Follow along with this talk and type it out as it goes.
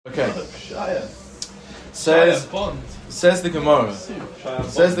Okay. Says the Gemara.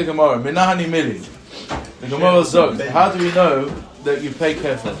 Minahani Mili. The Gemara Zog. How do we know that you pay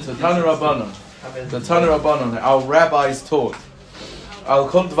kefil? So Tanu Rabbanon. Our rabbis taught. Al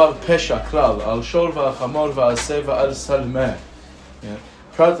kol dvar pesha klal. Al shor v'achamor v'aseh v'al salmeh.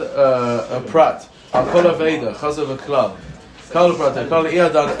 Prat. Al kol aveda. Chazav v'klal. Kal prat. Kal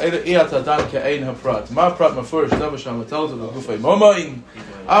iyat adan ke'ein ha'prat. Ma prat mafurish davash ha'matalta v'gufay momoin.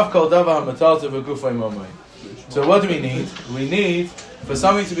 Av kol dava ha'matalta v'gufay momoin. So what do we need? We need, for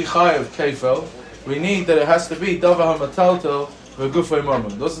something to be chayav kefil, we need that it has to be dava ha'matalta v'gufay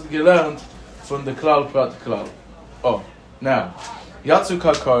momoin. This is learned from the klal prat klal. Oh, now, Yatsu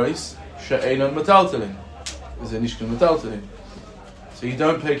karkaris she'einon metaltalin. Is it nishkan metaltalin? So you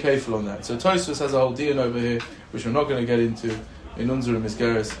don't pay kefil on that. So Tosfos has a whole dian over here, which we're not going to get into in Unzur and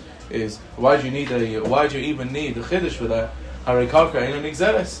Misgeres, is why do you even need a chiddush for that? Hare karka einon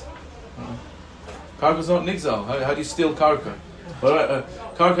nigzeres. Karka's not nigzal. How do you steal karka?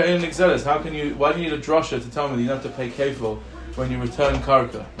 Karka einon nigzeres. Why do you need a drasha to tell me that you don't have to pay kefil when you return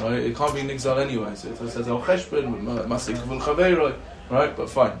karka? Right? It can't be nigzal anyway. So it says al cheshbon, masik v'l chaveiroi. Right? But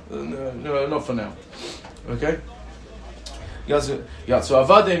fine. No, not for now. Okay? Yatsu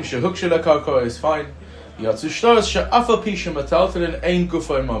avadim shehuk shel karka is fine. Yatsu shtaros she'afal pi she'metaltalin ein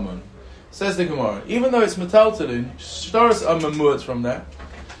gufay mamon. Says the Gemara. Even though it's metaltalin, shtaros are memuat from that.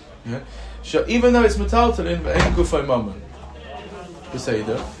 Yeah? Even though it's metaltalin, ein gufay mamon.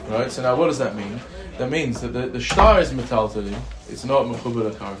 Right? So now what does that mean? That means that the shtar is metaltalin. It's not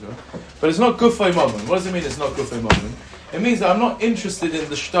mechubel karka, but it's not gufay mamon. What does it mean? It's not gufay mamon. It means that I'm not interested in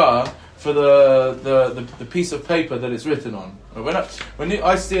the shtar for the piece of paper that it's written on. When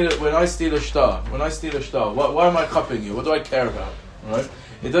I steal a shtar, why am I cupping you? What do I care about? Right?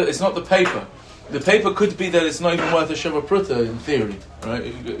 It's not the paper. The paper could be that it's not even worth a sheva pruta in theory. Right?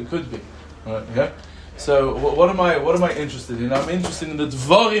 It could be. Right? Yeah. So what am I interested in? I'm interested in the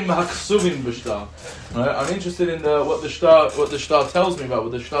dvarim haksuvim b'shtar. Right? I'm interested in what the shtar tells me about,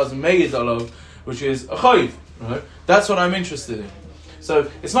 what the shtar's made of, which is a chayiv. Right? That's what I'm interested in. So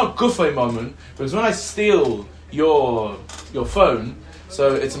it's not gufay moment, because when I steal your phone,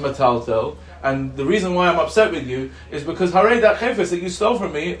 so it's a metaltel, and the reason why I'm upset with you is because hare that chefes that you stole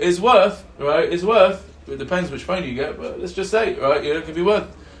from me is worth, it depends which phone you get, but let's just say, right, it could be worth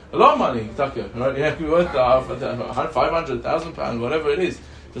a lot of money, Taka, right? It could be worth £500,000, whatever it is.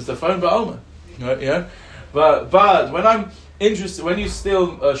 Just a phone ba'alma, right? Yeah. But when I'm interested, when you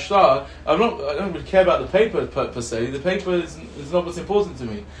steal a shtar, I don't really care about the paper per se. The paper is not what's important to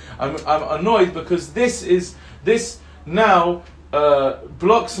me. I'm annoyed because this now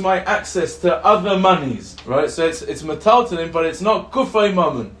blocks my access to other monies, right? So it's metaltalin, but it's not gufay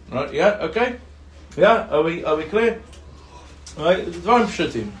mammon, right? Yeah, okay, yeah. Are we clear? Right, dvarim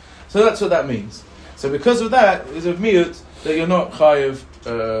pshutim. So that's what that means. So because of that, is a miut that you're not chayiv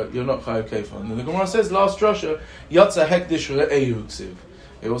kefil. And the Gemara says last drasha yatsa hekdish re'eyu ksiv.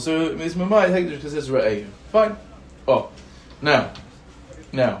 It also is mamai hekdish because it's re'eyu. Fine. Oh, now,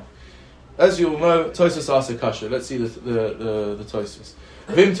 as you all know, Tosfos asked a kasha. Let's see the Tosfos.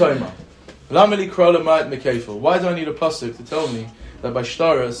 Vim toima lameli krola ma'at mekefil. Why do I need a pasuk to tell me that by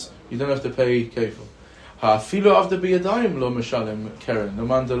shtaras you don't have to pay kefil? Ha'afilo avda biyadayim lo meshalem keren. No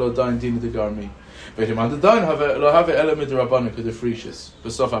man de lo dain din de garmi. But him under dain lo have element rabbanik the frishis.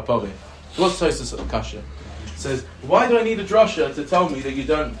 B'sof ha'pari. What's Tosfos kasha? Says, why do I need a drasha to tell me that you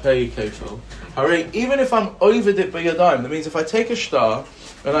don't pay kefil? Hare, even if I'm over it biyadayim, that means if I take a shtar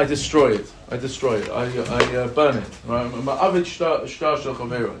and I destroy it, I burn it. Right? Ma'avid shtar shel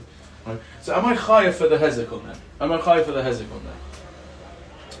chaveroi. Right? So am I chayav for the hezek on that?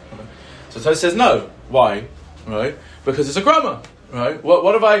 So Tosfos says no. Why? Right? Because it's a grammar. Right?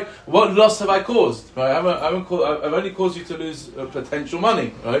 What loss have I caused? Right? I've only caused you to lose potential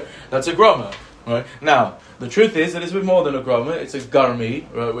money. Right? That's a grammar. Right? Now, the truth is that it's a bit more than a grammar. It's a garmi,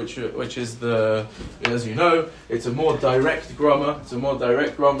 right? Which is as you know, it's a more direct grammar. It's a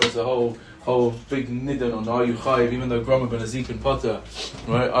whole big nidon on are you chayiv, even though grammar ben azik and potter,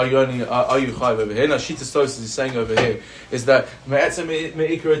 right? Are you chayiv over here? Now Shita Tosfos is saying over here is that me'etzem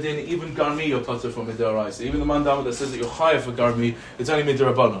me'ikar adin, even garmi you're potter from midoraisa. Even the mandama that says that you're chayiv for garmi, it's only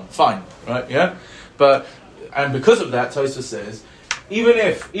midorabanan. Fine, right? Yeah, and because of that, Tosfos says, even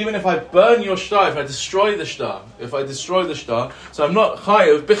if I burn your shtar, if I destroy the shtar, so I'm not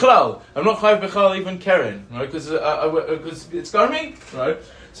chayiv bichlal. I'm not chayiv bichlal even keren, right? Because it's garmi, right?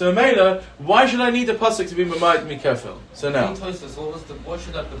 So Mela, why should I need a pasuk to be mamayit mikefel? So now, what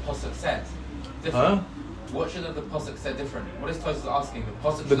should have the pasuk said different? What should have the pasuk said different? What is Tosfos asking?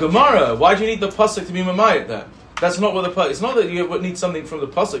 The Gemara. Why do you need the pasuk to be mamayit there? That's not what the it's not that you would need something from the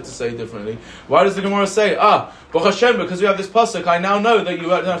pasuk to say differently. Why does the Gemara say, Baruch Hashem, because we have this pasuk, I now know that you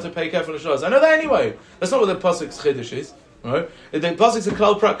don't have to pay kefil l'shas. I know that anyway. That's not what the pasuk's chiddush is, right? The pasuk's a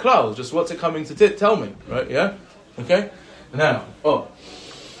klal prat klal. Just what's it coming to tell me, right? Yeah, okay. Now,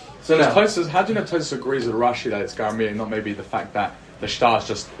 so now, Tosfos, how do you know Tosfos agrees with Rashi that it's garmi and not maybe the fact that the shtar is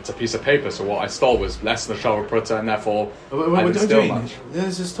just, it's a piece of paper, so what I stole was less than the shtar pruta, and therefore I didn't steal much.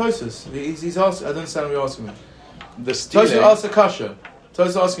 This is Tosfos. He's asking, I don't understand what you're asking me. The stealing... Tosfos asks a kasha.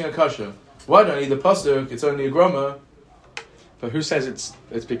 Tosfos asking a kasha. Why don't you need the pasuk? It's only a groma. But who says it's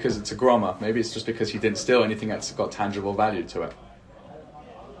because it's a groma? Maybe it's just because he didn't steal anything that's got tangible value to it.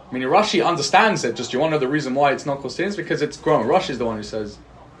 I mean, Rashi understands it, just you want to know the reason why it's not called stealing? It's because it's groma. Rashi's the one who says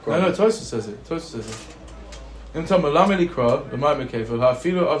groma. No, Tosfos says it. Tosfos says it. In Tama Lameli Kra, the Ma'ameh Kefil,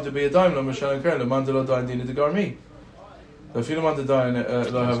 Ha'afilu of the Biyadayim, Lo Meshalim Keren, Lo Mandela Dayin Dina de Garmi. Lo Afilu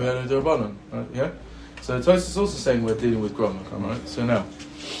Mandela Lo Haviyadu de Rabbanon. Right? Yeah? So Tosfos is also saying we're dealing with groma, right? So now,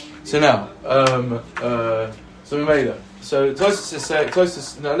 so we made it. So Tosfos is saying,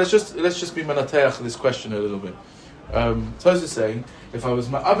 now let's just be manateach this question a little bit. Tosfos is saying, if I was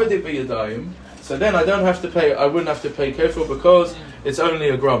ma'abed b'yadayim, so then I wouldn't have to pay kefil because it's only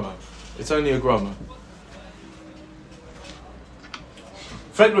a groma. It's only a groma.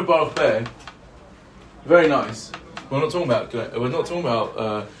 Fred Baruch Bear, very nice. We're not talking about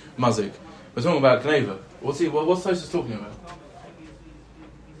mazik. We're talking about gneva. What's Tosfos talking about?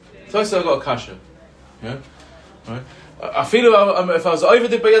 Tosfos I got a kasha. Yeah, right. I feel if I was over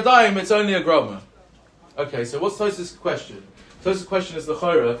the b'yadayim, it's only a groma. Okay, so what's Tosfos' question? Tosfos' question is the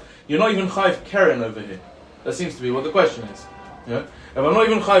chayra. You're not even chayv keren over here. That seems to be what the question is. Yeah, if I'm not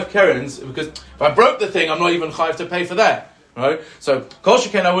even chayv kerens, because if I broke the thing, I'm not even chayv to pay for that. Right? So kol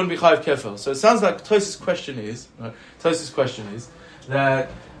sheken I wouldn't be chayv kefil. So it sounds like Tosfos' question is, right? Tosfos' question is that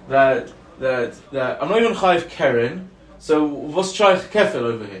I'm not even chayv keren. So what's chayv kefil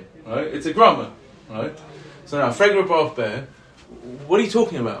over here? Right? It's a grama. Right? So now Fregler Baruch Bear, what are you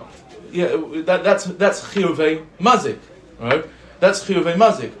talking about? Yeah, that's chiyuvei mazik, right? That's chiyuvei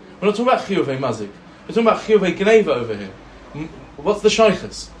mazik. We're not talking about chiyuvei mazik. We're talking about chiyuvei gneva over here. What's the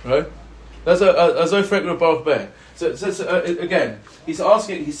shaychus, right? That's a Fregler Baruch Bear. So again, he's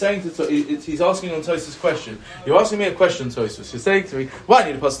asking on Tosfos' question. You're asking me a question, Tosfos. You're saying to me, why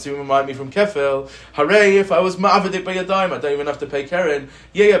need a pasuk to remind me from kefil? Hooray! If I was ma'avadik b'yadayim, I don't even have to pay keren.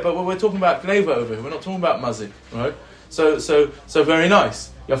 Yeah, but we're talking about gneva over here. We're not talking about mazik, right? So very nice.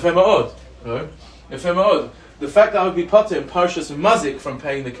 Yafeh ma'od, right? Yafeh ma'od. The fact that I would be potter in parshas mazik from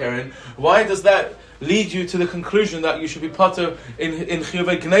paying the keren, why does that lead you to the conclusion that you should be potter in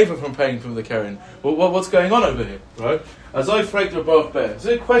chiyuvei gneva from paying from the keren? What's going on over here, right? As I fraged the Baruch Bear. So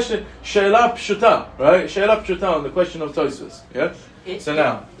the question, she'ela pshuta, right? She'ela pshuta on the question of Tosfos, yeah? So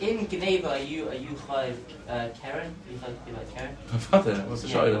now, in gneva, are you chayv keren? You like keren? What's the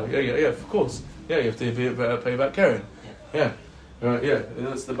shayla? Yeah, of course. Yeah, you have to pay back keren. Yeah. Right, yeah,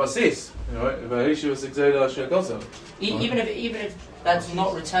 that's the basis, right? Even if that's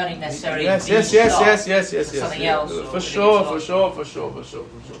not returning necessarily. Yes. Something else. For sure.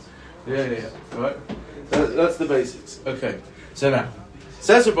 Yeah. Right. That's the basics. Okay. So now,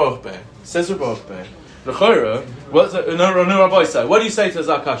 says Baruch Bear. The chayra. No, Rabbi say. What do you say to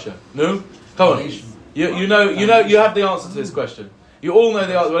Zakasha? No, come on. You know. You have the answer to this question. You all know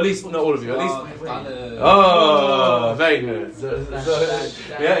the answer, well, at least not all of you. At least. Very good.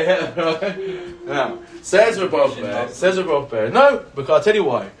 Yeah. Right. Now, says Baruch Bear. No, because I'll tell you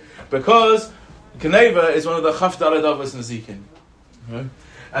why. Because gneva is one of the chafdal adavos nazikin, right?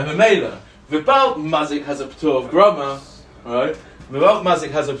 And the mela, v'bal mazik has a p'tur of grama, right? V'bal mazik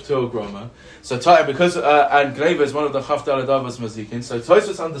has a p'tur of grama. So because and gneva is one of the chafdal adavos nazikin. So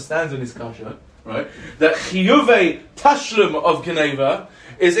Tosfos understands in his kasha, right, that chiyuvei tashlum of gneva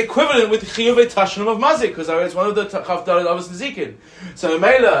is equivalent with chiyuvei tashlum of mazik, because it's one of the chafdal adavos nazikin. So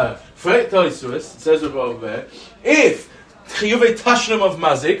mela, frek Tosfos says over there, if chiyuvei tashlum of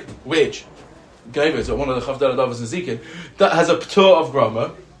mazik, which gneva is one of the chafdal adavos nazikin, that has a p'tur of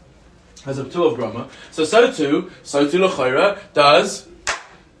grama, so too l'chayra does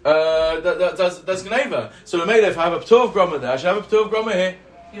gneva. So mela, if I have a p'tur of grama there, I should have a p'tur of grama here.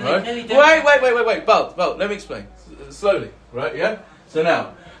 Right? Wait. Balt, let me explain. Slowly, right? Yeah? So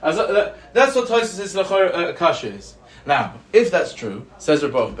now, that's what Tosfos' kasha is. Now, if that's true, says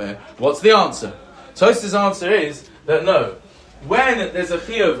Baruch Bear, what's the answer? Tosfos' answer is that no. When there's a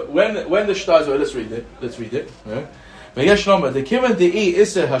chiyuv, when the shtar is, let's read it. Right? V'yesh lomar, the kiven de'i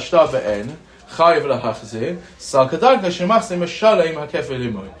iser hashtar be'en, chayiv lahachzir, sal kadarka shemachzir meshalem hakefir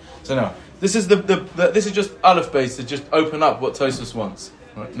limoy. So now, this is this is just aleph base to just open up what Tosfos wants.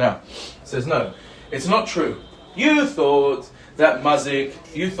 Right, now, it says no, it's not true. You thought that mazik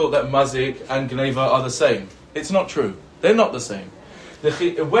and gneva are the same. It's not true. They're not the same.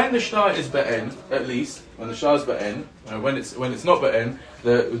 When the shtar is be'en, at least when the shtar is be'en, when it's not be'en,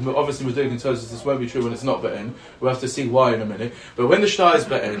 obviously we're doing in Tosfos, this won't be true when it's not be'en. We'll have to see why in a minute. But when the shtar is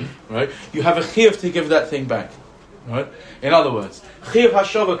be'en, right, you have a chiyuv to give that thing back. Right? In other words, chiyuv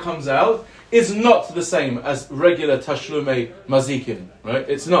hashava comes out is not the same as regular tashlumei mazikin, right?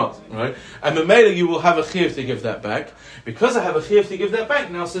 It's not, right? And Mamela, you will have a chiyuv to give that back. Because I have a chiyuv to give that back,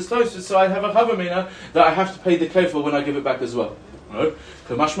 now says Tosfos, so I have a havamina that I have to pay the kefil when I give it back as well. Right?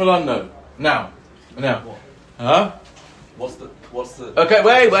 Kamashmalan, no. Now. Huh? What's the? Okay,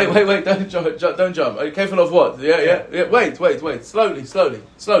 wait! Don't jump. Are you careful of what? Yeah. Wait. Slowly.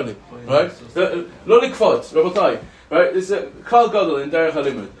 Right? Loli kvot, Rabotai. Right? It's a klal gadol in derech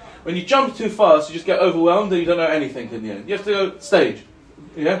halimud. When you jump too fast, you just get overwhelmed and you don't know anything in the end. You have to go stage.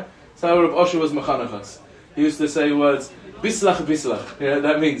 Yeah. So how Rav Osher was mechanachas. He used to say words bislach. Yeah,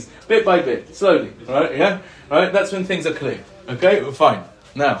 that means bit by bit, slowly. Right? Yeah. Right. That's when things are clear. Okay, well, fine.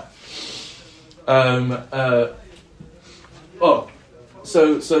 Now, so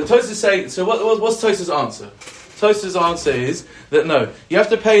Tosfos say. So what's Tosfos' answer? Tosfos' answer is that no, you have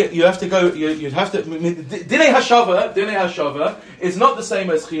to pay. You have to go. You'd have to. Dinei hashava is not the same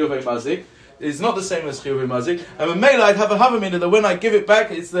as chiyuvei mazik. It's not the same as chiyuvei mazik. And Mamela, I'd have a havamina that when I give it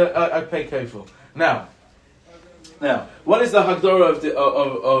back, it's the I pay kefil. Now, what is the hagdora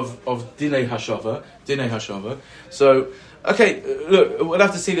of dinei hashava? Dinei hashava. So. Okay, look, we'll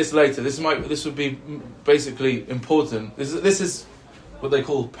have to see this later. This would be basically important. This is what they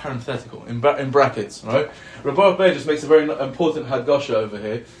call parenthetical, in brackets, right? Rabbi Bey just makes a very important hadgasha over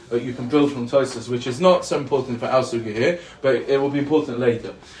here that you can build from Tosfos, which is not so important for our suga here, but it will be important later.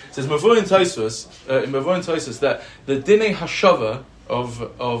 It says Mavur in Tosfos that the dinei hashava of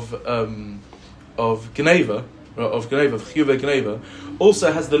gneva, of chiyuvei gneva,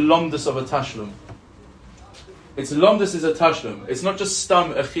 also has the lomdus of a tashlum. Its lomdus is a tashlum. It's not just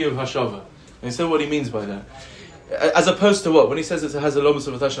stam a chiyuv hashava. And so what he means by that. As opposed to what? When he says it has a lomdus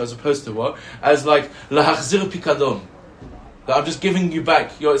of a tashlum, as opposed to what? As like lahachzir pikadon. That I'm just giving you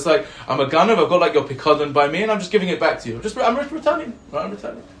back. It's like I'm a ganav. I've got like your pikadon by me, and I'm just giving it back to you. I'm returning. Right? I'm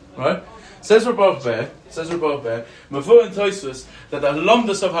returning. Right? Says Rabbi Bear, Mavur and Tosfos, that the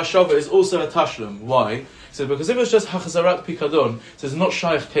lomdus of hashava is also a tashlum. Why? He says because if it's just hachzarat pikadon, it says not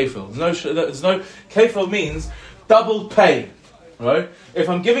shaykh kefil. There's no kefil means double pay. Right? If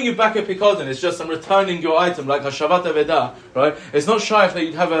I'm giving you back a pikadon, it's just I'm returning your item like hashavat aveda. Right? It's not shaykh that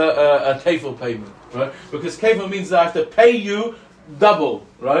you'd have a kefil payment. Right? Because kefil means that I have to pay you double,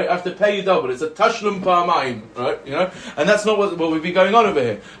 right? I have to pay you double. It's a tashlum pa'amayim, right? You know, and that's not what would be going on over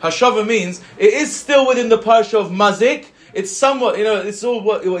here. Hashava means it is still within the parsha of mazik. It's somewhat, it's all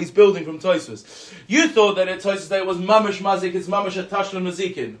what he's building from Tosfos. You thought that at Tosfos that it was mamash mazik. It's mamash a tashlum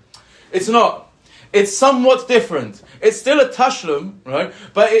mazikin. It's not. It's somewhat different. It's still a tashlum, right?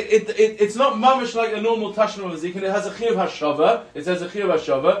 But it's not mamash like a normal tashlum mazikin. It has a chiyuv hashava. It has a chiyuv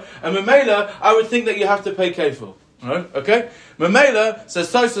hashava, and memela, I would think that you have to pay kefil. Right? Okay? Mamela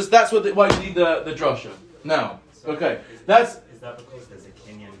says Tosfos, that's why you need the drasha. Now, okay. Is that because there's a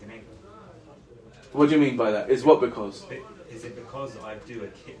Kenyan gneva? What do you mean by that? Is what because? Is it because I do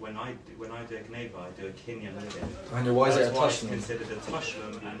when I do a gneva, I do a Kenyan living? And why is it a tashlum? It's tashlum? considered a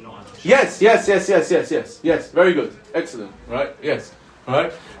tashlum and not a tashlum. Yes. Very good. Excellent. Right? Yes.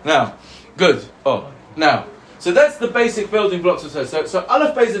 Right? Now, good. Now. So that's the basic building blocks of Tosfos. So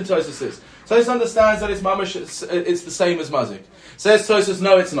Aleph Beis in Tosfos is. Tosfos understands that it's mamash, it's the same as mazik. Says Tosfos,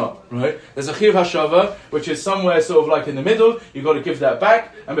 no, it's not. Right? There's a chiyuv hashava, which is somewhere sort of like in the middle. You've got to give that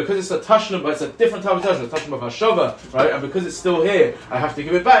back, and because it's a tashlum, but it's a different type of tashlum, a tashlum of hashava, right? And because it's still here, I have to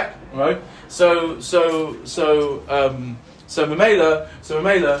give it back, right? So Mamela,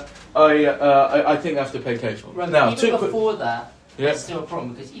 I think I have to pay kefil. Right, now, even before that, yeah. there's still a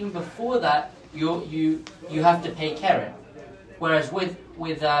problem because even before that, you have to pay keren, whereas with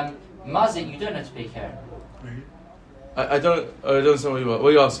mazik you don't have to pay keren. I don't understand what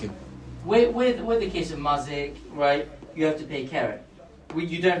are you asking? With the case of mazik, right, you have to pay keren.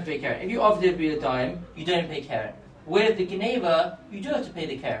 You don't pay keren. If you offer to be a dime, you don't pay keren. With the gneva, you do have to pay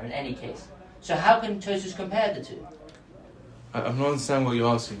the keren in any case. So how can Tosfos compare the two? I'm not understanding what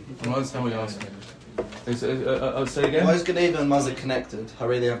you're asking. I'll say again. Why is gneva and mazik connected? How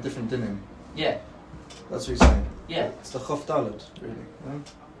really they have different dinim? Yeah. That's what he's saying. Yeah. It's the chof dalet, really. No?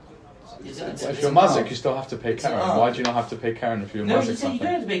 If you're mazik, you still have to pay Karen. Why do you not have to pay Karen if you're No, mazik you said you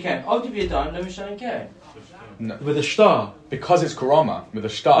don't have to pay Karen. I'll give you a dime, no Mishnah and Karen. No. With a star. Because it's Garoma, with a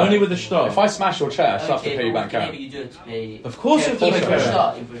star. Only with the star. If I smash your chair, I still have to pay you back Karen. You do have to pay. Of course you have to even pay for a Karen.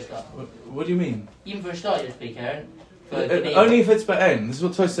 star. Even for a star. What do you mean? Even for a star, you have to pay Karen. Only if it's Ba'en. This is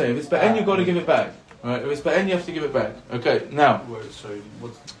what To's saying. If it's Ba'en, you've got to give it back. Right? If it's Ba'en, you have to give it back. Okay, now.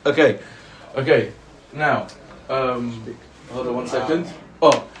 Okay. Now. Hold on 1 second.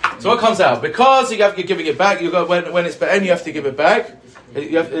 Oh, so what comes out? Because you're giving it back, you got when it's Ba'en, you have to give it back.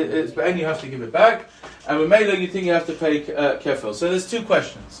 It's Ba'en, you have to give it back. And with Mela, you think you have to pay kefil. So there's two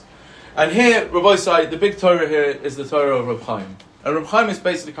questions. And here, Rabbi side, the big Torah here is the Torah of Reb Chaim. And Reb Chaim is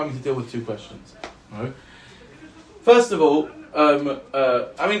basically coming to deal with two questions. Right? First of all,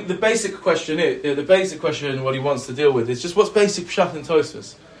 the basic question what he wants to deal with is just what's basic pshat in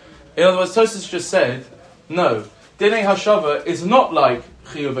Tosfos. In other words, Tosfos just said, no, Dinei Hashava is not like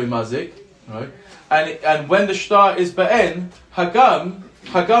Chiyuvei Mazik, right? And when the shtar is Ba'en, Hagam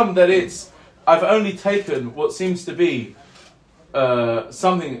that it's, I've only taken what seems to be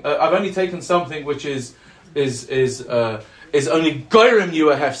something. I've only taken something which is only goyrim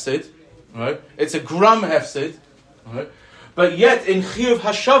you a hefsid, right? It's a gram hefsid, right? But yet in chiyuv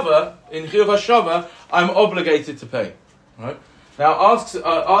hashava, I'm obligated to pay, right? Now asks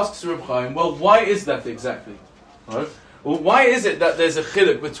Reb Chaim, well, why is that exactly, right? Well, why is it that there's a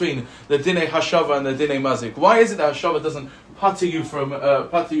chiluk between the dinei hashava and the dinei mazik? Why is it that hashava doesn't pater you from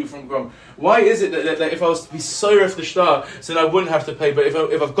grom? Why is it that if I was to be soyref the shtar, then I wouldn't have to pay? But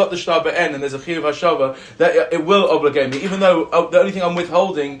if I've got the shtar ba'en and there's a chiyuv hashava, that it will obligate me, even though the only thing I'm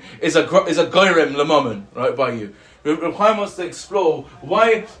withholding is a goyrem lamamon, right, by you. Reb Chaim wants to explore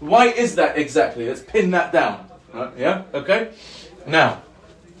why is that exactly? Let's pin that down, right? Yeah, okay. Now.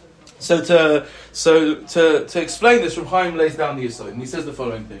 So to explain this, Reb Chaim lays down the yesod, and he says the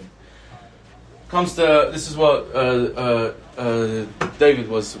following thing. This is what David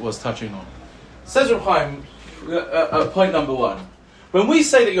was touching on. Says Reb Chaim, point number one. When we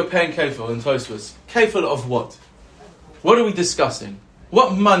say that you're paying kefil in Tosfos, kefil of what? What are we discussing?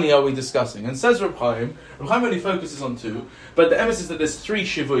 What money are we discussing? And says Reb Chaim only focuses on two, but the emphasis is that there's 3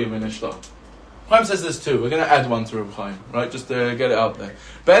 shivuyim in a shtar. Chaim says there's 2. We're going to add one to Reb Chaim, right? Just to get it out there.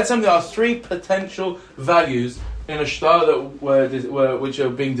 But at some there are 3 potential values in a shtar which are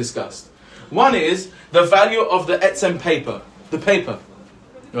being discussed. One is the value of the etzem paper, the paper,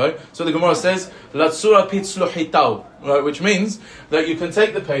 right? So the Gemara says latsura pitzlo hitau, right? Which means that you can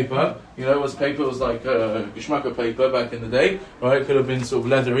take the paper. You know, paper was like gishmaka paper back in the day, right? It could have been sort of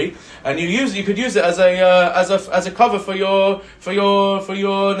leathery, and you could use it as a cover for your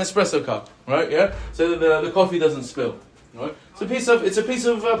Nespresso cup, right? Yeah, so that the coffee doesn't spill, right? It's a piece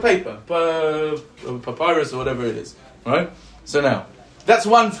of paper, papyrus or whatever it is, right? So now that's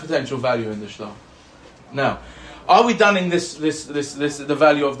one potential value in the shtar. Now, are we done in this the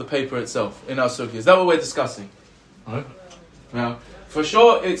value of the paper itself in our sugi? Is that what we're discussing? Right? Now, for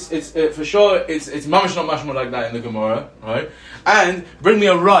sure it's mamash not mashma like that in the Gemara, right? And bring me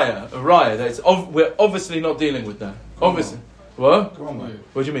a raya that we're obviously not dealing with that. Obviously. What? Groma.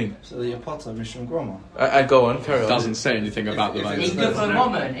 What do you mean? So the Yapata Mishram Groma. And go on, carry on. It doesn't say anything about the value. Ain't good for a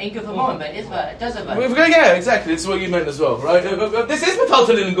moment, but it does have value. Yeah, exactly. This is what you meant as well, right? This is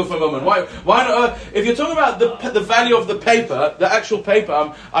metaltalin and good for a moment. Why not? If you're talking about the value of the paper, the actual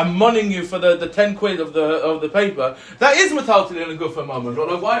paper, I'm monning you for the 10 quid of the paper. That is metaltalin and good for a moment.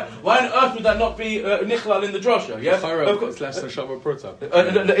 Like, why on earth would that not be nichlal in the drosha? Yeah, it's less than Shabbat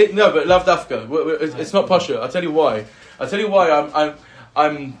Prota. No, but lav dafka. It's not pasha. I'll tell you why.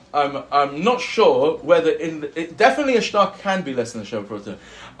 I'm not sure whether definitely a shtar can be less than a Shabbat Prota.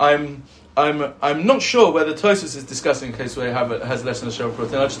 I'm not sure whether Tosfos is discussing a case where it has less than a Shabbat Prota.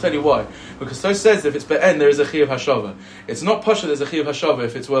 And I'll just tell you why. Because Tosfos says if it's be'en, there is a chiyuv hashava. It's not pasha, there's a chiyuv hashava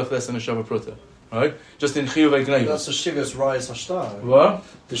if it's worth less than a Shabbat Prota. Right? Just in chiyuv gnei. That's the Shiva's Rayas Hashtar. What?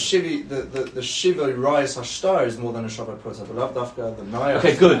 The Shiva Rayas Hashtar is more than a Shabbat Prota. The Lav Dafka, the Naya.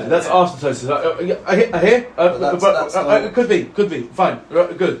 Okay, good. That's after Tosfos. I hear. It could be. Fine.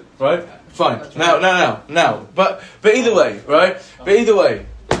 Good. Right? Fine. Now. But either way, right?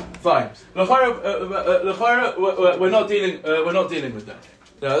 Fine. We're not dealing with that.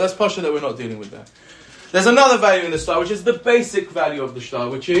 No, that's pasha that we're not dealing with that. There's another value in the shtar, which is the basic value of the shtar,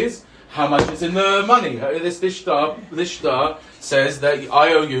 which is how much is in the money. This shtar says that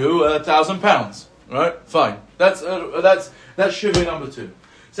I owe you £1,000. Right? Fine. That's shiva number 2.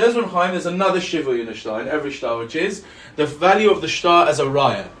 Says Reb Chaim, there's another shiva in a shtar, in every shtar, which is the value of the shtar as a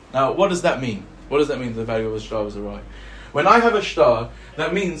raya. Now, what does that mean? What does that mean? The value of the shtar as a raya. When I have a shtar,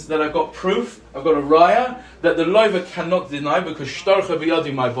 that means that I've got proof, I've got a raya, that the loiva cannot deny because shtarcha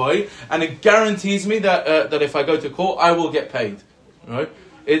biyadi, my boy, and it guarantees me that if I go to court, I will get paid. Right?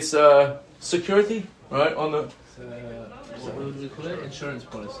 It's security, right? On the what would we call it? Insurance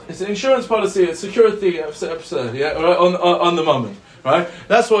policy. It's an insurance policy, it's security, yeah, right? On the moment, right?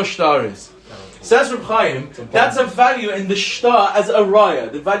 That's what shtar is. Says Reb Chaim, that's a value in the shtar as a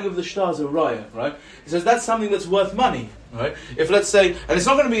raya. The value of the shtar as a raya, right? He says that's something that's worth money, right? If let's say, and it's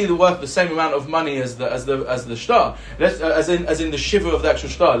not going to be worth the same amount of money as the shtar, as in the shiva of the actual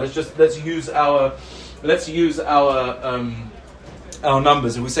shtar. Let's use our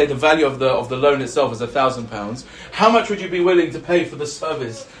numbers. If we say the value of the loan itself is £1,000, how much would you be willing to pay for the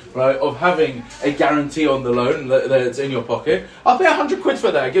service, right, of having a guarantee on the loan that it's in your pocket? I'll pay £100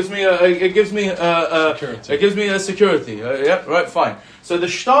 for that. It gives me a security. Yeah, right, fine. So the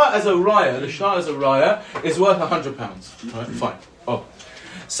shtar as a raya is worth £100. Right, fine. Oh,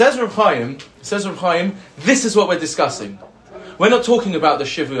 says Reb Chaim, this is what we're discussing. We're not talking about the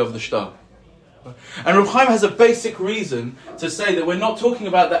shiva of the shtar. And Reb Chaim has a basic reason to say that we're not talking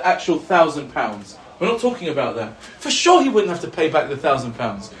about the actual £1,000. We're not talking about that. For sure he wouldn't have to pay back the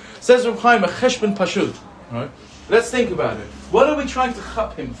 £1,000. Says Reb Chaim, a cheshbon pashut. Right? Let's think about it. What are we trying to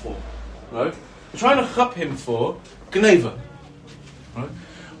chap him for? Right? We're trying to chap him for gneva. Right?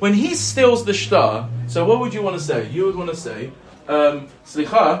 When he steals the shtar, so what would you want to say? You would want to say,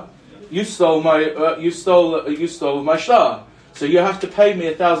 Slicha, you stole my shtar. So you have to pay me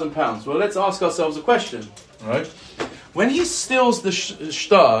 £1,000. Well, let's ask ourselves a question, right? When he steals the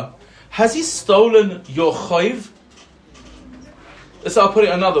shtar, has he stolen your chayv? So I'll put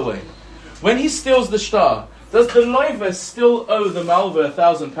it another way. When he steals the shtar, does the loiva still owe the malva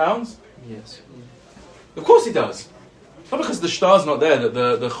 £1,000? Yes. Of course he does. Not because the shtar's not there that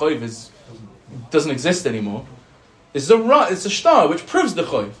the chayv doesn't exist anymore. It's a shtar which proves the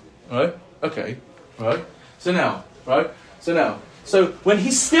chayv, right? Okay, right. So now, when he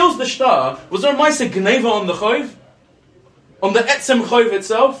steals the shtar, was there a ma'aseh gneva on the chayv? On the etzem chayv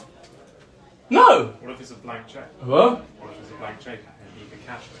itself? No. What if it's a blank check? What? What if it's a blank check and he can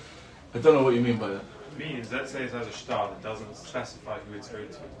cash it? I don't know what you mean by that. It means, let's say it has a shtar that doesn't specify who it's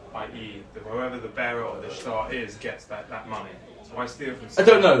owed to, i.e., whoever the bearer of the shtar is gets that money. So I steal from I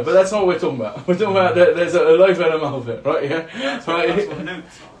don't know, but that's not what we're talking about. We're talking about there's a loiva and a malva, right? Yeah. That's Right. what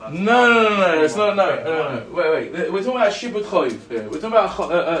notes are. No. It's not. No. Wait. We're talking about a shibud chayv here. We're talking about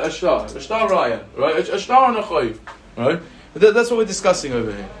a shtar raya, right? A shtar and a chayv, right? That's what we're discussing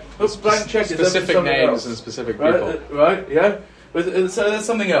over here. Those blank check specific names else. and specific people, right? Yeah. But so that's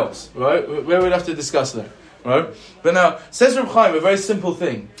something else, right? Where we'd have to discuss that, right? But now says Reb Chaim a very simple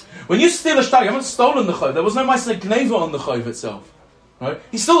thing. When you steal a shtar, you haven't stolen the chayv. There was no ma'aseh gneva on the chayv itself, right?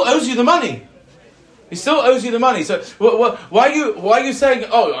 He still owes you the money. So why are you saying,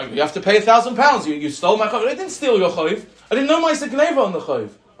 oh, you have to pay £1,000? You stole my chayv. I didn't steal your chayv. I didn't know ma'aseh gneva on the chayv,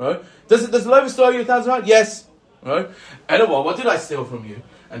 right? Does the loiva still owe you £1,000? Yes, right. And what did I steal from you?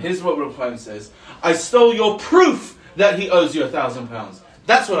 And here's what Reb Chaim says: I stole your proof that he owes you £1,000.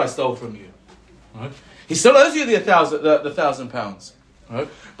 That's what I stole from you. Right? He still owes you the £1,000. Right?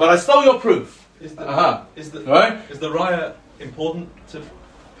 But I stole your proof. Is the raya important to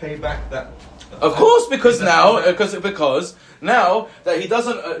pay back that? Of course, because now that he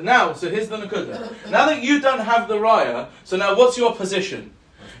doesn't so here's the nakuda. Now that you don't have the raya, so now what's your position?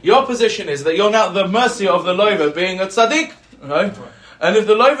 Your position is that you're now at the mercy of the loiva being a tzaddik, right? And if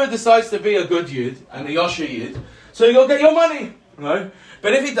the loiva decides to be a good yid and a yosher yid, so you'll get your money, right?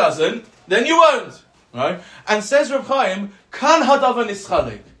 But if he doesn't, then you won't, right? And says Reb Chaim, kan hadavan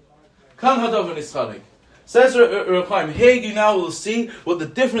ischalik. Says Reb Chaim, here you now will see what the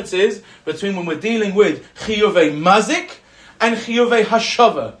difference is between when we're dealing with chiyuvei mazik and chiyuvei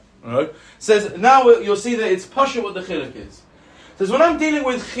hashava, right? Says now you'll see that it's pasha what the chiluk is. Says when I'm dealing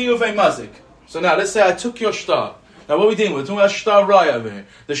with chiyuvei mazik, so now let's say I took your shtar. Now what are we dealing with? We're talking about shtar raya over here.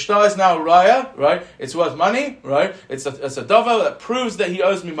 The shtar is now raya, right? It's worth money, right? It's a davar that proves that he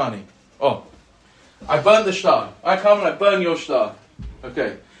owes me money. Oh, I burn the shtar. I come and I burn your shtar.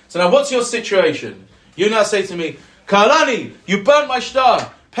 Okay. So now what's your situation? You now say to me, Kalani, you burnt my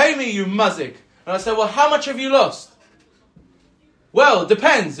shtar. Pay me, you mazik. And I say, well, how much have you lost? Well, it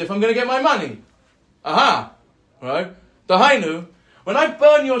depends if I'm going to get my money. Aha. Right? Dahainu, when I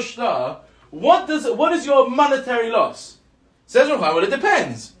burn your shtar, what is your monetary loss? Says Reb Chaim, well, it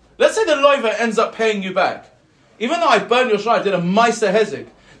depends. Let's say the loiva ends up paying you back. Even though I burned your shtar, I did a ma'aseh hezek.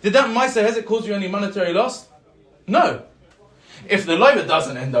 Did that ma'aseh hezek cause you any monetary loss? No. If the loiva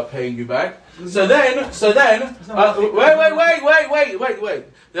doesn't end up paying you back, so then, wait. So if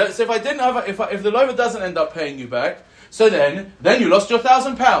the loiva doesn't end up paying you back, So then you lost your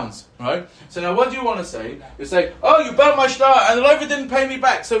 £1,000, right? So now what do you want to say? You say, oh, you burnt my shtar and the lover didn't pay me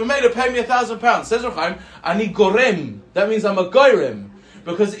back, so we made her pay me £1,000. Says Reb Chaim, ani gorem. That means I'm a goyrem.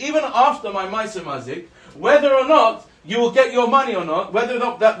 Because even after my Maisa Mazik, whether or not you will get your money or not, whether or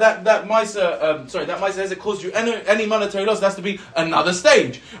not that Maisa has it caused you any monetary loss, there has to be another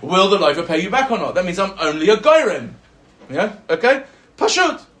stage. Will the lover pay you back or not? That means I'm only a goyrem. Yeah? Okay?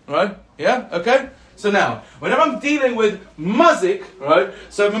 Pashut. Right? Yeah? Okay? So now, whenever I'm dealing with mazik, right?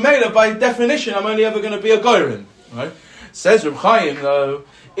 So Mamela, by definition, I'm only ever going to be a goyrem. Right? Says Reb Chaim, though,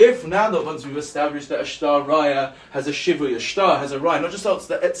 if now that once we've established that a shtar raya has a shivui, a shtar has a raya, not just else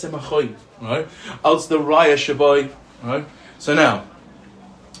the etzem achoy, right? Else the raya shaboy, right? So now,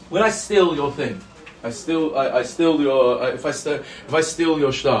 when I steal your thing, I steal your if I steal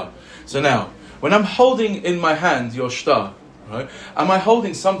your shtar. So now, when I'm holding in my hand your shtar, right? Am I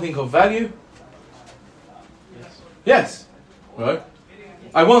holding something of value? Yes. Right?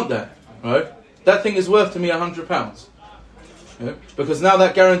 I want that. Right? That thing is worth to me £100. Yeah? Because now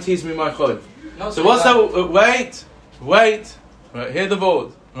that guarantees me my chayv. So what's that? Wait. Right? Hear the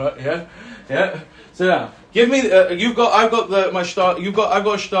board. Right? Yeah. Yeah. So now, give me. I've got my shtar. I've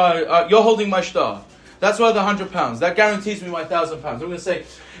got a shtar. You're holding my shtar. That's worth £100. That guarantees me my £1,000. I'm going to say,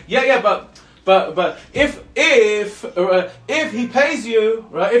 but if he pays you,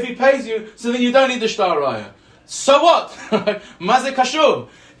 right? If he pays you, so then you don't need the shtar raya. So what? Mazek kashur.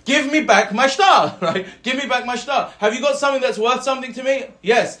 Give me back my shtar, right? Give me back my shtar. Have you got something that's worth something to me?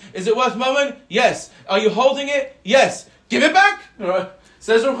 Yes. Is it worth moment? Yes. Are you holding it? Yes. Give it back. Right?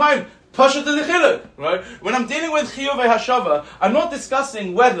 Says Reb Chaim, Pasha to the chiluk, right? When I'm dealing with chiyuvei hashava, I'm not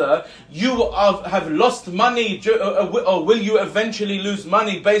discussing whether you have lost money or will you eventually lose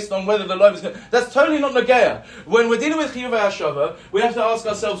money based on whether the loan is good. That's totally not nageya. When we're dealing with chiyuvei hashava, we have to ask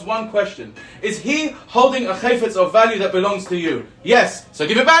ourselves one question: is he holding a chayfetz of value that belongs to you? Yes. So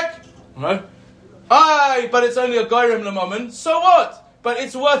give it back, right? But it's only a goyrem l'momen. So what? But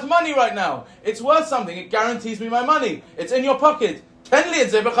it's worth money right now. It's worth something. It guarantees me my money. It's in your pocket.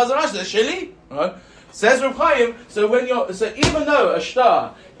 Says Reb Chaim, so even though a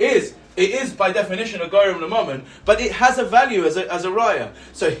shtar is by definition a goyrem l'momen, but it has a value as a raya.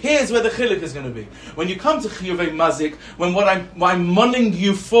 So here's where the chiluk is going to be. When you come to chiyuvei mazik, when what I'm monning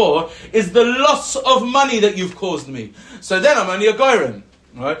you for is the loss of money that you've caused me, so then I'm only a goyrem.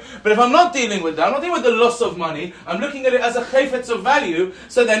 Right? But if I'm not dealing with that, I'm not dealing with the loss of money, I'm looking at it as a chayfetz of value,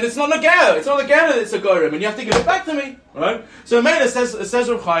 so then it's not nageya. It's not nageya that it's a goyrem, and you have to give it back to me. Right? So Meila says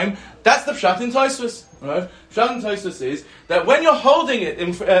Reb Chaim, that's the pshat in Tosfos. Right? Pshat in Tosfos is that when you're holding it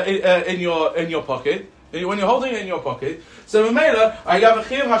in your pocket, when you're holding it in your pocket, so Meila, I have a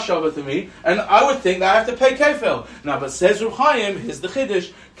chiyuv hashava to me, and I would think that I have to pay kefil. Now, but says Reb Chaim, here's the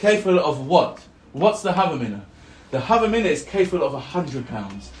chiddush, kefil of what? What's the havamina? The havamina is kefil of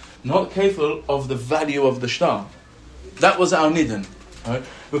 £100, not kefil of the value of the shtar. That was our nidden, right?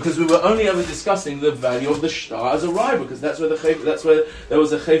 Because we were only ever discussing the value of the shtar as a rye, because that's where there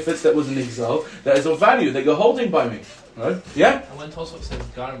was a chayfetz that was an exile, that is of value that you're holding by me, right? Yeah. And when Tosfot says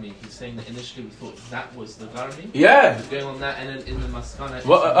garmi, he's saying that initially we thought that was the garmi. Yeah. Going on that, and then in the maskana.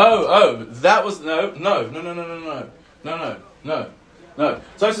 That was no.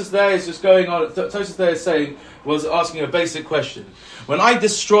 Tosfos there is just going on. Tosfos there is asking a basic question. When I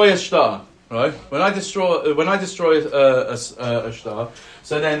destroy a shtar, right? When I destroy a shtar,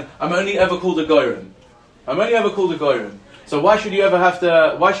 so then I'm only ever called a goyrem. So why should you ever have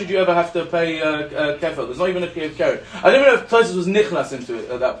to pay kefil? There's not even a kiyuv carrot. I don't even know if Tosfos was nichlas into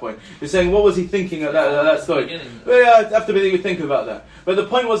it at that point. You're saying, what was he thinking at that story? Yeah, I have to be think about that. But the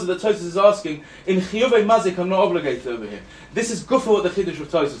point was that Tosfos is asking, in chiyuvei mazik, I'm not obligated over here. This is good for what the chiddush of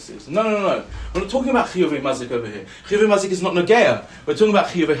Tosfos is. No. We're not talking about chiyuvei mazik over here. Chiyuvei mazik is not nageya. We're talking about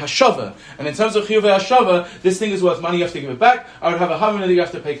chiyuvei hashava. And in terms of chiyuvei hashava, this thing is worth money, you have to give it back. I would have a havamina that you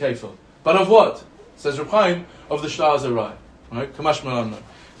have to pay kefil. But of what? Says Reb Chaim, of the shtar as a rye. Right? Kamash malamno.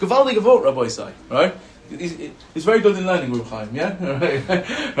 Gavaldi gavot, Rabbi Isai. Right? He's very good in learning, Reb Chaim. Yeah.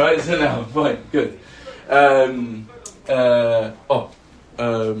 Right. So now, fine, good.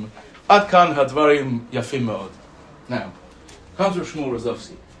 Ad kan hadvarim yafim meod. Now, comes Rav Shmuel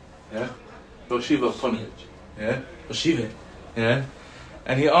Rozovsky. Yeah. Yeshiva of Ponevezh. Yeah. Yeshiva. Yeah.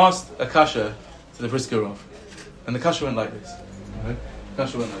 And he asked a kasha to the Briskerov, and the kasha went like this. Right? The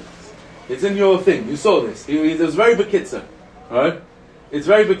kasha went like this. It's in your thing. You saw this. It was very bekitzer, right? It's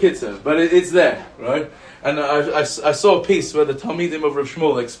very bekitzer, but it's there, right? And I saw a piece where the Talmidim of Rav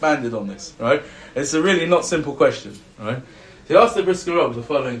Shmuel expanded on this, right? It's a really not simple question, right? He asked the Briskerov the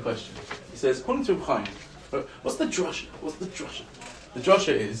following question. He says, according to Reb Chaim, what's the drasha? The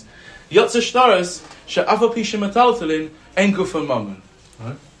drasha is Yotze shtaros she'afa pi shemetaltelin en gufa mammon.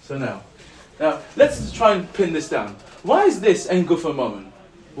 Right. So now let's try and pin this down. Why is this en gufa mammon?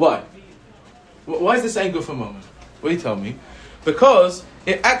 Why? Why is this en gufa mammon? What do you tell me? Because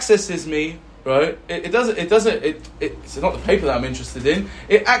it accesses me. Right? It's not the paper that I'm interested in.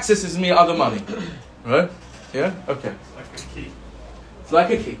 It accesses me other money. Right? Yeah? Okay. It's like a key. It's like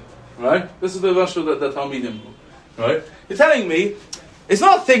a key. Right? This is the Rashul that Talmidim. Right? You're telling me it's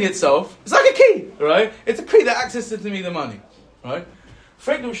not a thing itself. It's like a key. Right? It's a key that accesses to me the money. Right?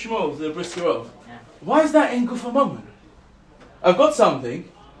 Frek of Shmuel to the Briskerov. Why is that in Gufa Mammon? I've got something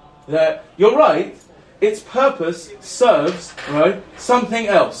that, you're right, its purpose serves, right, something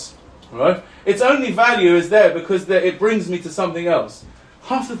else. Right? Its only value is there because it brings me to something else.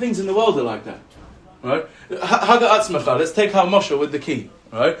 Half the things in the world are like that. Right? Let's take our moshe with the key.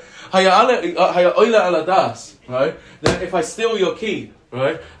 Right? Right? Then if I steal your key,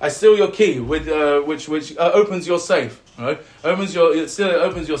 right? I steal your key with which opens your safe. Right? It opens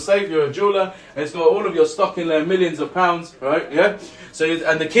your safe. You're a jeweler, and it's got all of your stock in there, millions of pounds. Right? Yeah. So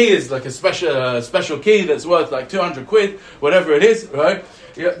and the key is like a special key that's worth like 200 quid, whatever it is. Right?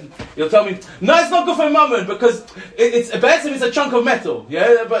 You'll tell me, no, it's not good for mammon because it's a chunk of metal,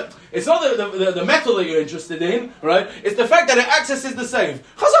 yeah. But it's not the metal that you're interested in, right? It's the fact that it accesses the safe.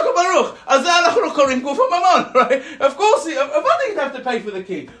 Chazak Baruch, right? Of course, I think you'd have to pay for the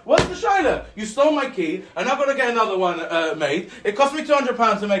key. What's the shaila? You stole my key, and I've got to get another one made. It cost me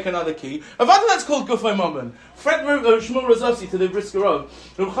 £200 to make another key. I think that's called gufay mammon. Fred Shmuel Rozovsky to the Briskerov.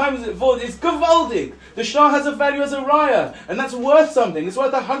 It's gavaldik. The shah has a value as a raya, and that's worth something. It's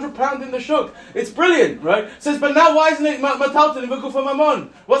worth £100 in the shuk. It's brilliant, right? Says, but now why isn't it matalton v'gufa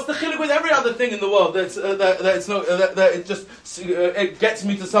mammon? What's the chiluk with every other thing in the world it gets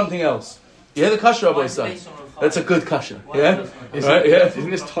me to something else? You hear the kasha, Rabbi Say? That's a good kasha. Yeah?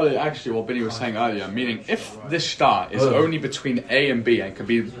 Isn't this totally actually what Benny was saying earlier? Meaning, if this star is only between A and B and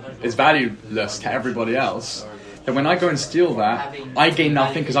is valueless to everybody else, then when I go and steal that, I gain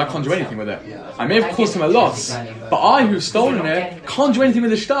nothing because I can't do anything with it. I may have caused him a loss, but I, who've stolen it, can't do anything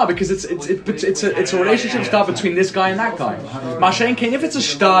with the star because it's a relationship star between this guy and that guy. Mashen Kane, if it's a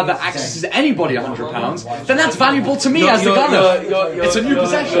star that accesses anybody £100, then that's valuable to me as the gunner. It's a new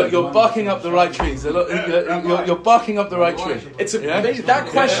possession. You're barking up the right trees. You're barking up the right tree. That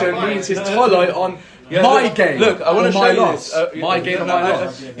question means his toloi on my game. Look, I want to show you this. My game or my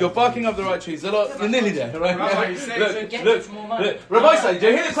loss. You're barking up the right trees. You're nearly there, right? Look. Rabbi Say, do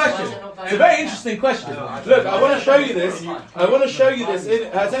you hear the question? It's a very interesting question. Look, I want to show you this.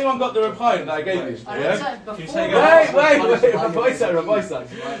 Has anyone got the reply that I gave you? Yeah? Wait. Rabbi Say.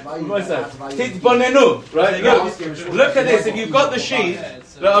 Titbonenu. Right? Look at this. If you've got the sheet,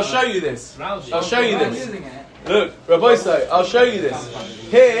 I'll show you this. Look, Rabbi Say, I'll show you this.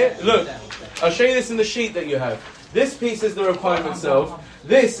 Here, look. I'll show you this in the sheet that you have. This piece is the requirement itself.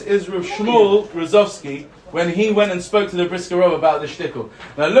 This is Rav Shmuel Rozovsky when he went and spoke to the Briskerov about the shtickle.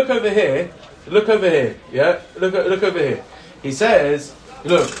 Now look over here. Yeah, look over here. He says,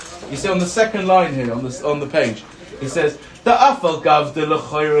 look. You see on the second line here on the page. He says, "Ta'afal gav de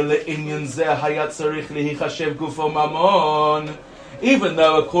lechoyre le'inyan zeh hayat tzarich lihichashev gufo mamon." Even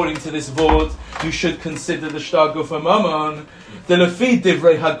though, according to this vort, you should consider the shtar gufo mamon, the lefi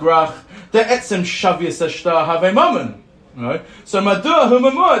divrei hagrach. The etzem shavius ashtar have a mammon, right? So madua hu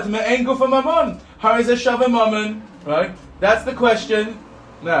mamud me'en gufa mammon. How is a shav mammon, right? That's the question.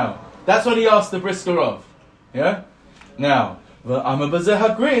 Now, that's what he asked the Briskerov. Yeah. Now, v'ama bazeh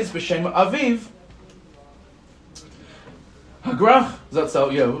hagriz b'shem aviv. Hagrach, that's how,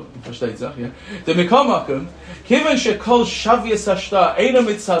 yeah, versteht sich, yeah. The mikol makom, kiven shekol shavius ashtar eino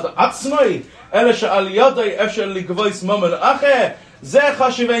mitzad atzmai, ela she'al yadai efshel ligvois mammon acher. Zeh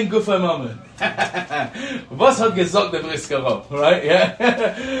chashivein gufa mammon. Was hat gesagt der Briskerov, right? Yeah.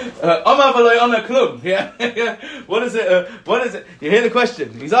 Amar v'lo yona klum. Yeah. What is it? You hear the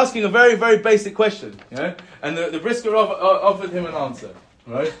question? He's asking a very, very basic question. Yeah. And the Briskerov offered him an answer,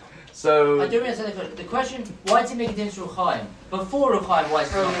 right? So I do understand the question. Why does it make a difference to Ruchaim? Before Ruchaim, why is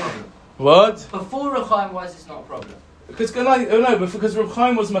it not a problem? What? Before Ruchaim, why is it not a problem? Because Rav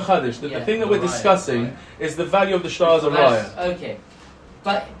Chaim was mechadish. The thing that we're discussing is the value of the shtar as a raya. Okay.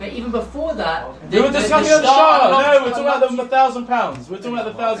 But even before that, we were discussing the shtar. No, we're talking about the £1,000. We're talking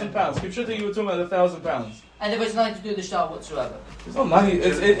about the £1,000. Kipshuta, you were talking about the £1,000. And there was nothing to do with the shtar whatsoever. It's not nothing.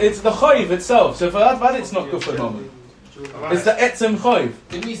 It's the chayiv itself. So for that, it's not good for moment. It's the etzem chayiv.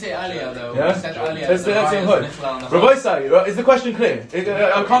 Didn't you say earlier though? Yeah. It's the etzem chayiv. Rabbi Say, is the question clear?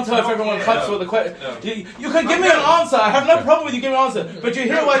 I can't tell if everyone cuts what the question. You can give me an answer. I have no problem with you giving me an answer. But you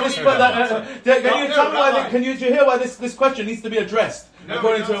hear why this? Can you hear why this question needs to be addressed? No,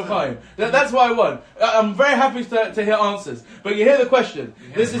 according to Reb Chaim. That's what I want. I'm very happy to hear answers. But you hear the question.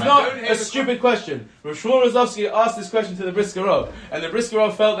 This is not a stupid question. Rav Shmuel Rozovsky asked this question to the Brisker Rov, and the Brisker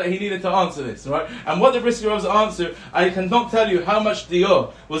Rov felt that he needed to answer this, right? And what the Brisker Rov's answer, I cannot tell you how much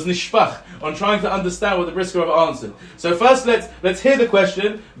dior was nishpach on trying to understand what the Brisker Rov answered. So first, let's hear the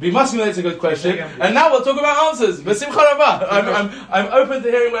question. Be muslim, it's a good question, and now we'll talk about answers. B'simcha rabah. I'm open to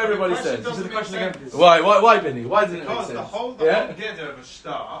hearing what everybody says. Why, Benny? Why didn't it make sense? Because the whole idea of a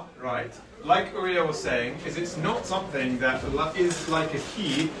star, right? Like Uriah was saying, is it's not something that is like a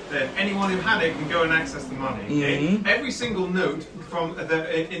key that anyone who had it can go and access the money. Okay? Every single note from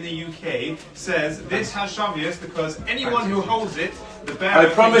in the UK says this has shavius because anyone who holds it, the bearer, I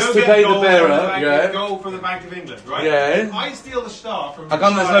promise to pay the bearer. Gold from the Bank of England, right? Yeah. If I steal the star from How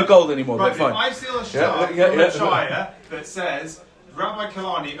come there's no gold anymore? Right, But fine. if I steal a star from a shire that says Rabbi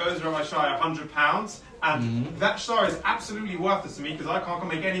Kalani owes Rabbi Shire £100, and that star is absolutely worthless to me because I can't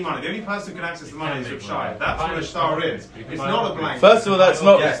make any money. The only person who can access the money is Rabbi Shire. That's what a star is. It's not a blank. First of all, that's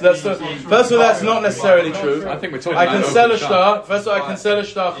not necessarily true. I think we're talking I about can sell a star. First of all, I can sell a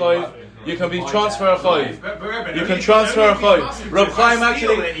star choiv. You can be transfer a choiv. You can transfer a choiv. Reb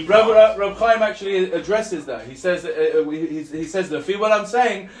Chaim actually addresses that. He says he says that. For what I'm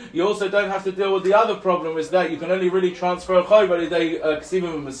saying, you also don't have to deal with the other problem. Is that you can only really transfer a choiv by the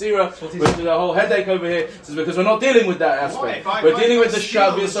ksivim and masira, which is a whole headache over here. This is because we're not dealing with that aspect. We're dealing with the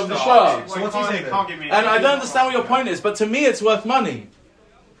shavius of the shah. So what's he saying? And I don't understand what your point is, but to me, it's worth money.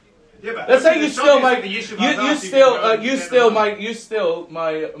 Yeah, but Let's say you steal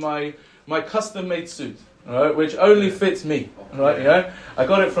my custom-made suit, right, which only fits me, right? Yeah, I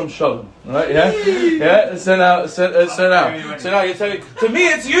got it from Shalom, right? Yeah, yeah. So now you're telling me, to me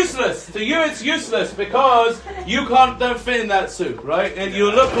it's useless. To you it's useless because you don't fit in that suit, right? And you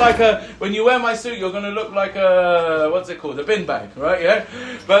look like when you wear my suit, you're going to look like a bin bag, right? Yeah,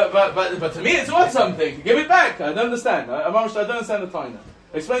 but to me it's worth something. Give it back. I don't understand. I don't understand the time.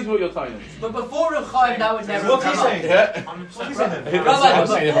 Explain to me what your time is. But before Reb Chaim, that would never What's he come up. saying?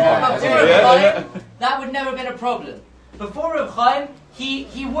 That would never have been a problem. Before Reb Chaim,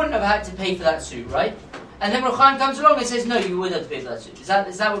 he wouldn't have had to pay for that suit, right? And then Reb Chaim comes along and says, no, you would have to pay for that suit. Is that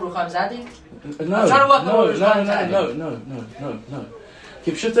what Reb Chaim's adding? No, I'm trying to work out what Reb Chaim's adding. No.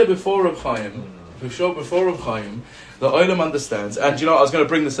 Kipshute before Reb Chaim, the Olam understands, and I was going to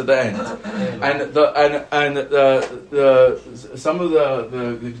bring this at the end, and some of the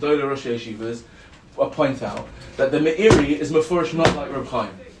G'dolei Rosh Yeshivas point out that the Meiri is mefurish not like Reb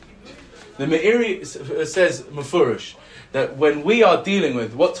Chaim. The Meiri says mefurish that when we are dealing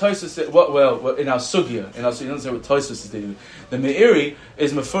with what Tosfos in our sugya, doesn't say what Tosfos is dealing with. The Meiri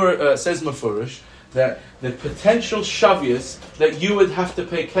is says mefurish that the potential shavius that you would have to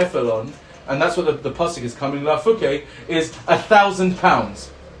pay kefil on. And that's what the pasuk is coming lafuke is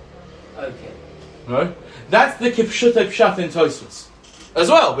 £1,000. Okay. Right? That's the kipshutei pshat in Tosfos as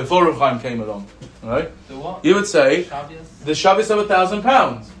well. Before Rav Chaim came along, right? The what? You would say the shavius of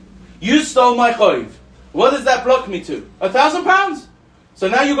 £1,000. You stole my choiv. What does that block me to? £1,000. So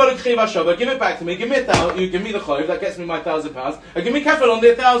now you've got a chiv hashava. Give it back to me. Give me you give me the choiv that gets me my £1,000. And give me kefil on the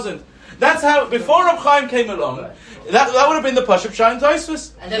 1,000. That's how before Rav Chaim came along. Right. That would have been the Pashup Shah and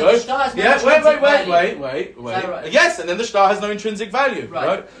Tosfos. And then the star has no intrinsic value. Wait. Right? Yes, and then the star has no intrinsic value.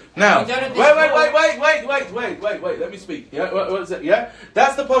 Right. Now, wait. Let me speak. Yeah. What is it? Yeah.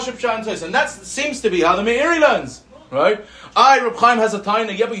 That's the Pashup Shah and Tosfos, and that seems to be how the Meiri learns. Right. Reb Chaim has a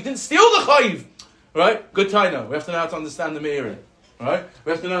taina. Yeah, but you didn't steal the chayiv. Right. Good taina. We have to know how to understand the Meiri. Right?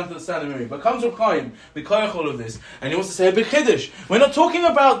 We have to learn to understand the Meiri. But comes Reb Chaim, B'koyach all of this, and he wants to say a big chiddush. We're not talking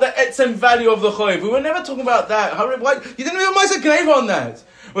about the etzem value of the chayiv. We were never talking about that. You didn't even make a grave on that.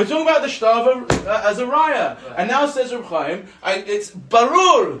 We're talking about the shtar as a raya. Right. And now says Reb Chaim, it's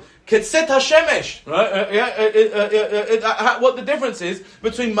barur, ketzet hashemesh. Right? What the difference is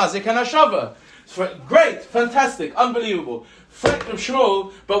between mazik and hashava. Great, fantastic, unbelievable.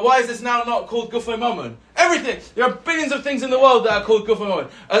 But why is this now not called Gufay Mammon? Everything. There are billions of things in the world that are called Gufay Mammon.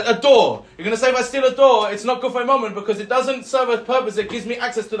 A door. You're going to say if I steal a door, it's not Gufay Mammon because it doesn't serve a purpose. It gives me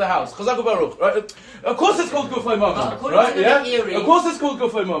access to the house. Chazak Baruch. Right? Of course it's called Gufay Mammon. Right? Yeah? Of course it's called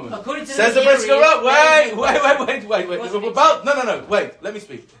Gufay Mammon. Says the Brisker Rov. Wait. Wait. Let me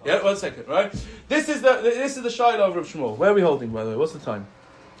speak. Yeah, 1 second. Right? This is the Shiloh of Rav Shmuel. Where are we holding, by the way? What's the time?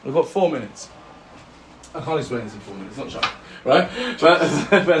 We've got 4 minutes. I can't explain this in 4 minutes. It's not shy. Right, but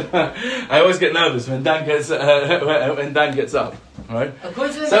I always get nervous when Dan gets up. Right.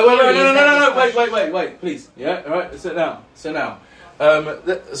 So wait, please. Yeah. All right. So now,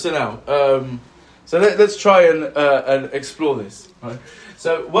 let's try and explore this. Right.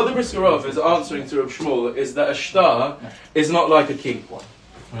 So what the Brisker Rov is answering to Reb Shmuel is that a shtar is not like a key.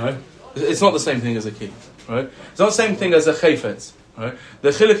 Right? It's not the same thing as a key. Right? It's not the same thing as a chayfetz. Right? The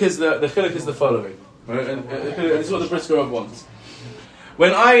chiluk is the following. Right? And this is what the Brisker Rov wants.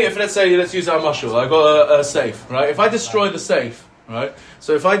 When let's use our mashal, I got a safe, right? If I destroy the safe, right?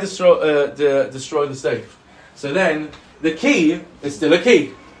 So if I destroy the safe, so then the key is still a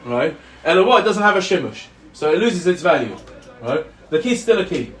key, right? And it doesn't have a shimush, so it loses its value, right? The key is still a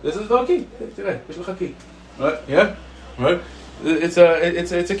key. This is not a key. It's a key, right? Yeah, right. It's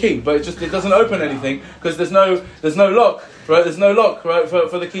a key, but it doesn't open anything because there's no lock, right? There's no lock, right,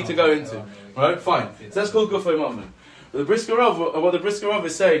 for the key to go into, right? Fine. So that's called gufay ma'aman. What the Brisker Rov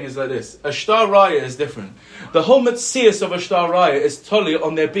is saying is like this: a shtar raya is different. The whole metzias of a shtar raya is totally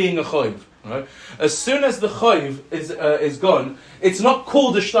on there being a chayv. Right? As soon as the chayv is gone, it's not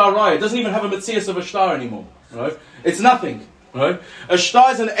called a shtar raya. It doesn't even have a metzias of a shtar anymore. Right? It's nothing. Right? A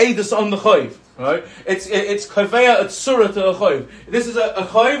shtar is an edus on the chayv. Right? It's kaveya atzura to a chayv. This is a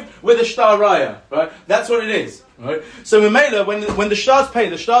chayv with a shtar raya. Right? That's what it is. Right? So Memela, when the shtar is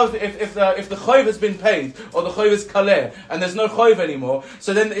paid, if the chayv has been paid or the chayv is kaleh and there's no chayv anymore,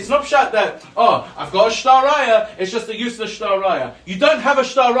 so then it's not pshat that I've got a shtar raya, it's just a useless shtar raya. You don't have a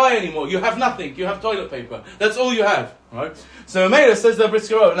shtar raya anymore. You have nothing. You have toilet paper. That's all you have. Right? So Memela says the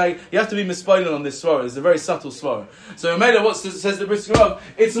Brisker Rov, now you have to be mispoiling on this svara. It's a very subtle svara. So Memela, says the Brisker Rov,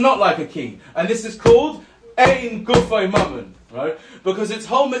 it's not like a key, and this is called ein gufay ma'aman. Right? Because its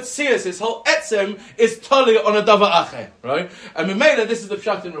whole metzias, its whole etzem is totally on a davar acher, right? And Memela, this is the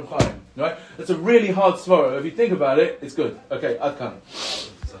pshat in Reb Chaim, right? That's a really hard svara. If you think about it, it's good. Okay, Adkan.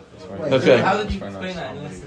 Okay. How did you explain that?